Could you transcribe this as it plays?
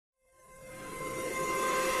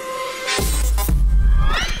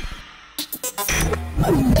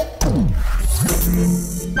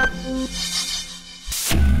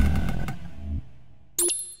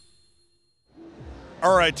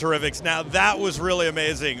All right, Terrifics. Now that was really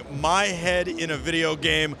amazing. My head in a video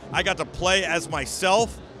game. I got to play as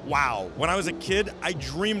myself. Wow. When I was a kid, I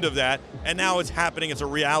dreamed of that, and now it's happening. It's a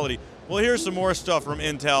reality. Well, here's some more stuff from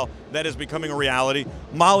Intel that is becoming a reality.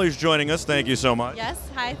 Molly's joining us. Thank you so much. Yes.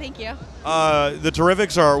 Hi. Thank you. The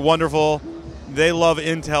Terrifics are wonderful. They love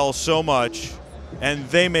Intel so much, and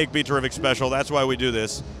they make BeTerrific special. That's why we do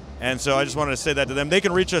this. And so I just wanted to say that to them. They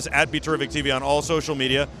can reach us at BeTerrific TV on all social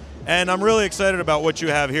media. And I'm really excited about what you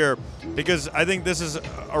have here because I think this is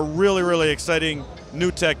a really, really exciting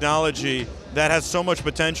new technology that has so much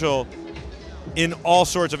potential in all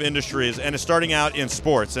sorts of industries and is starting out in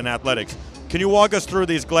sports and athletics. Can you walk us through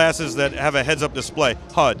these glasses that have a heads-up display,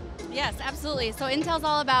 HUD? Yes, absolutely. So Intel's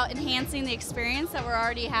all about enhancing the experience that we're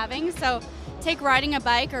already having. So take riding a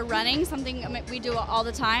bike or running, something we do all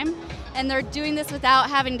the time, and they're doing this without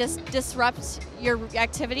having to disrupt your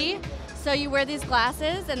activity. So you wear these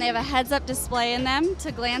glasses and they have a heads-up display in them.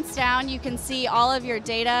 To glance down, you can see all of your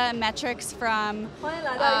data and metrics from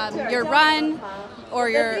your run or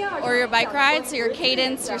your bike ride, so your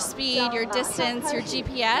cadence, your speed, your distance, your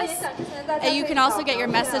GPS. And you can also get your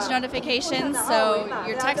message notifications, so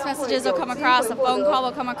your text messages will come across, a phone call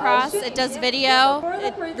will come across. It does video,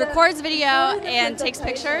 it records video and takes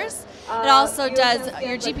pictures. It also does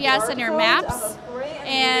your GPS and your maps.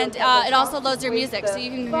 And it also loads your music, so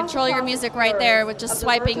you can control your music right there with just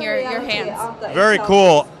swiping your hands. Very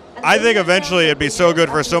cool. I think eventually it'd be so good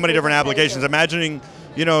for so many different applications. Imagining,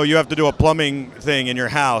 you know, you have to do a plumbing thing in your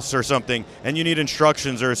house or something, and you need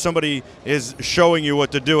instructions, or somebody is showing you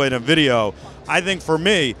what to do in a video. I think for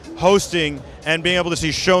me, hosting and being able to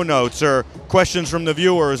see show notes or questions from the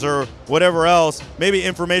viewers or whatever else, maybe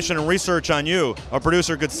information and research on you, a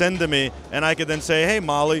producer could send to me, and I could then say, hey,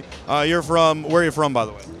 Molly, where are you from, by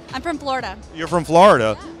the way? I'm from Florida. You're from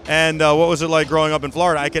Florida. Yeah. And what was it like growing up in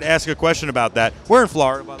Florida? I could ask a question about that. Where in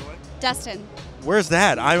Florida, by the way? Destin. Where's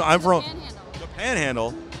that? I'm from Panhandle. the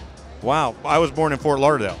Panhandle. Wow, I was born in Fort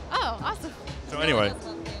Lauderdale. Oh, awesome. So anyway,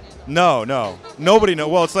 no, nobody knows.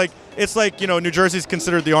 Well, it's like, you know, New Jersey's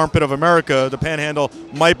considered the armpit of America. The Panhandle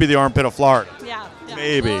might be the armpit of Florida. Yeah.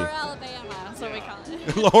 Maybe. Lower Alabama, that's what we call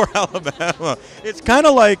it. Lower Alabama. It's kind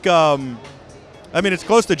of like, I mean, it's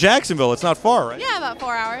close to Jacksonville. It's not far, right? Yeah, about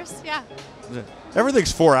 4 hours. Yeah.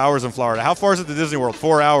 Everything's 4 hours in Florida. How far is it to Disney World?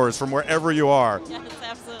 4 hours from wherever you are. Yes,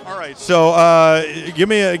 absolutely. All right. So give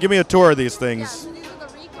me a tour of these things. Yeah, so these are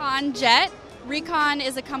the Recon Jet. Recon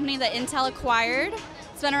is a company that Intel acquired.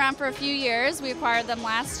 It's been around for a few years. We acquired them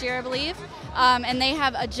last year, I believe. And they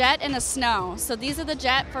have a jet and a snow. So these are the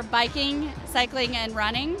jet for biking, cycling, and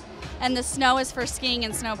running. And the snow is for skiing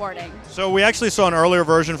and snowboarding. So we actually saw an earlier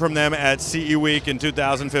version from them at CE Week in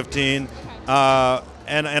 2015. Okay.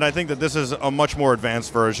 And I think that this is a much more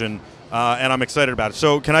advanced version, and I'm excited about it.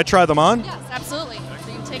 So can I try them on? Yes, absolutely.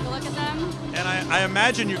 So you can take a look at them. And I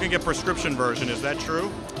imagine you can get prescription version. Is that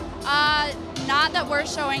true? Not that we're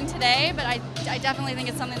showing today, but I definitely think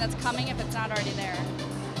it's something that's coming if it's not already there.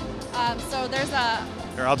 So there's a...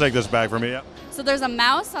 Here, I'll take this back from you. Yep. So there's a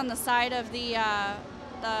mouse on the side of the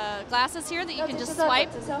glasses here that you can just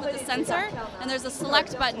swipe with the sensor, and there's a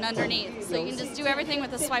select button underneath, so you can just do everything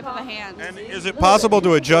with a swipe of a hand. And is it possible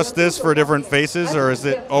to adjust this for different faces, or is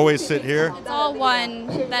it always sit here? It's all one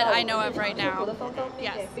that I know of right now.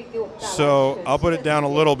 Yes. So I'll put it down a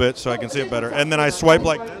little bit so I can see it better, and then I swipe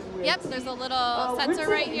like this? Yep, there's a little sensor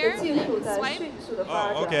right here that you can swipe.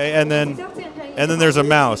 Oh, okay, and then there's a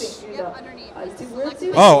mouse. Yep,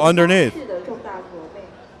 underneath. Oh, underneath.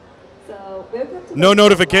 No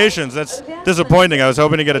notifications. That's disappointing. I was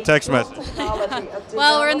hoping to get a text message.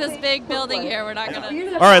 Well, we're in this big building here. We're not going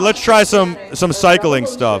to... All right, let's try some cycling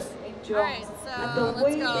stuff. All right, so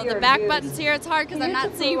let's go. The back button's here. It's hard because I'm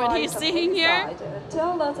not seeing what he's seeing here.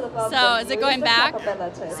 So is it going back?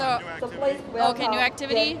 So, okay, new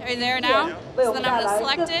activity. Are you there now? So then I'm going to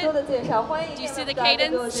select it. Do you see the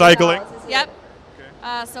cadence? Cycling. Yep.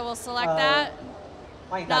 So we'll select that.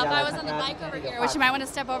 Now, if I was on the bike over here, which you might want to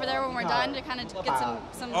step over there when we're done to kind of get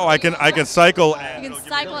some. Oh, I can cycle. You can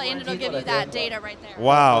cycle and it'll give you that data right there.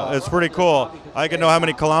 Wow, it's pretty cool. I can know how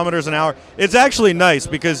many kilometers an hour. It's actually nice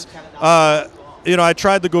because, you know, I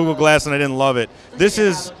tried the Google Glass and I didn't love it. This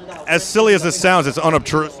is, as silly as this sounds, it's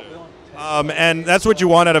unobtrusive. And that's what you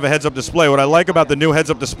want out of a heads-up display. What I like about the new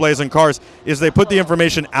heads-up displays in cars is they put the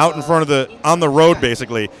information out in front of on the road,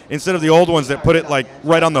 basically, instead of the old ones that put it like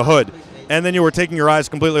right on the hood. And then you were taking your eyes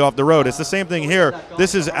completely off the road. It's the same thing here.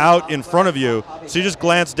 This is out in front of you, so you just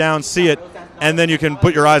glance down, see it, and then you can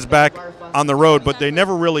put your eyes back on the road, but they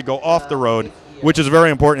never really go off the road, which is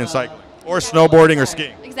very important in cycling or snowboarding or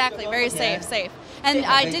skiing. Exactly, very safe. And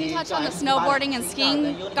I didn't touch on the snowboarding and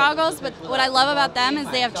skiing goggles, but what I love about them is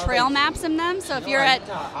they have trail maps in them. So if you're at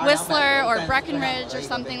Whistler or Breckenridge or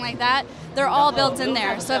something like that, they're all built in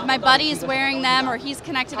there. So if my buddy's wearing them or he's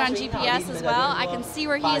connected on GPS as well, I can see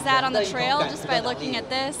where he is at on the trail just by looking at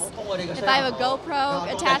this. If I have a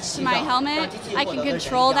GoPro attached to my helmet, I can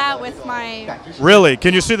control that with my... Really?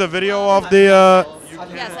 Can you see the video of the...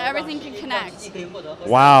 Yes, everything can connect.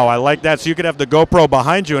 Wow, I like that. So you could have the GoPro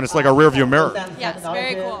behind you and it's like a rear view mirror. Yes,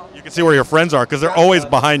 very cool. You can see where your friends are because they're always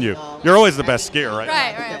behind you. You're always the best skier, right?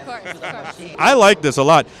 Right, of course. I like this a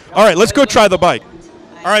lot. All right, let's go try the bike.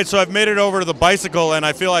 All right, so I've made it over to the bicycle and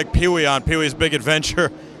I feel like Pee-wee on Pee-wee's Big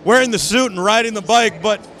Adventure, wearing the suit and riding the bike,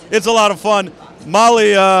 but it's a lot of fun.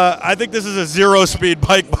 Molly, I think this is a 0-speed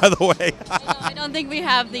bike, by the way. I don't think we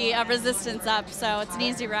have the resistance up, so it's an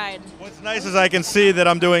easy ride. What's nice is I can see that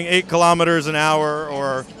I'm doing 8 kilometers an hour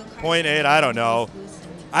or 0.8, I don't know.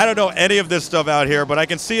 I don't know any of this stuff out here, but I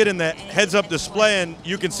can see it in the heads-up display, and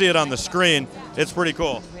you can see it on the screen. It's pretty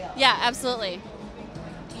cool. Yeah, absolutely.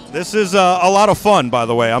 This is a lot of fun, by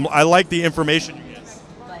the way. I like the information you get.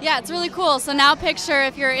 Yeah, it's really cool. So now picture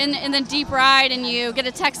if you're in the deep ride and you get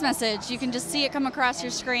a text message, you can just see it come across your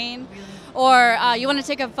screen. Or you want to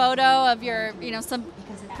take a photo of your, some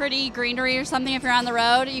pretty greenery or something if you're on the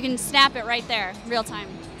road, you can snap it right there, real time.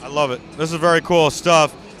 I love it. This is very cool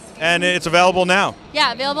stuff. And it's available now.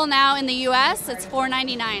 Yeah, available now in the U.S. It's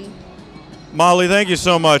 $4.99. Molly, thank you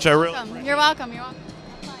so much. You're welcome.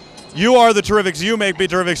 You are the Terrifics. You make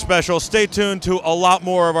BeTerrific special. Stay tuned to a lot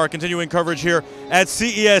more of our continuing coverage here at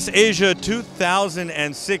CES Asia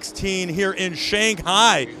 2016 here in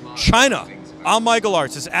Shanghai, China. I'm Michael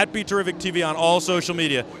Arts. It's at BeTerrific TV on all social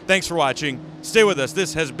media. Thanks for watching. Stay with us.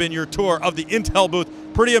 This has been your tour of the Intel booth.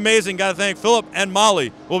 Pretty amazing. Got to thank Philip and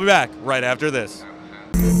Molly. We'll be back right after this.